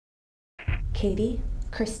Katie,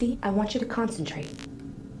 Christy, I want you to concentrate.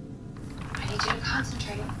 I need you to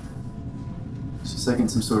concentrate. She's like in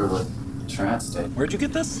some sort of like trance state. Where'd you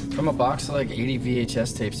get this? From a box of like 80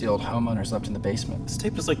 VHS tapes the old homeowners left in the basement. This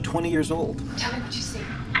tape is like 20 years old. Tell me what you see.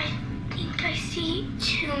 I think I see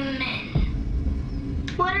two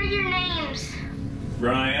men. What are your names?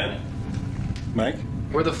 Ryan. Mike.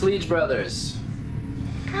 We're the Fleege brothers.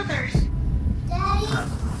 Brothers. Daddy, I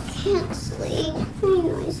can't sleep. Any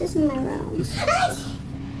noises in my room.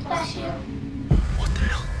 Bless you. What the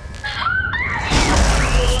hell?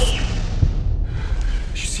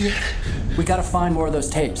 Did you see that? We gotta find more of those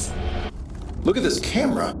tapes. Look at this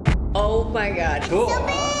camera. Oh my God. Cool.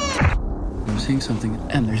 I'm seeing something,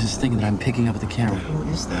 and there's this thing that I'm picking up with the camera. What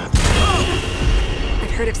is that?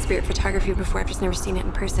 I've heard of spirit photography before, I've just never seen it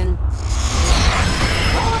in person.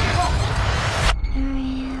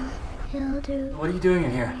 What are you doing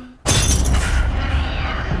in here?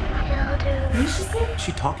 Is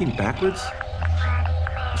she talking backwards?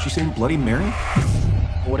 Is she saying Bloody Mary?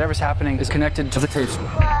 Whatever's happening is connected to the tapes.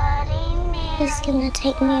 He's gonna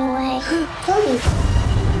take me away. Cody.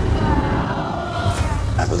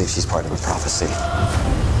 I believe she's part of a prophecy.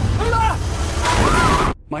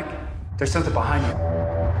 Mike, there's something behind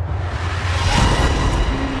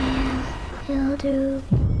you. He'll do.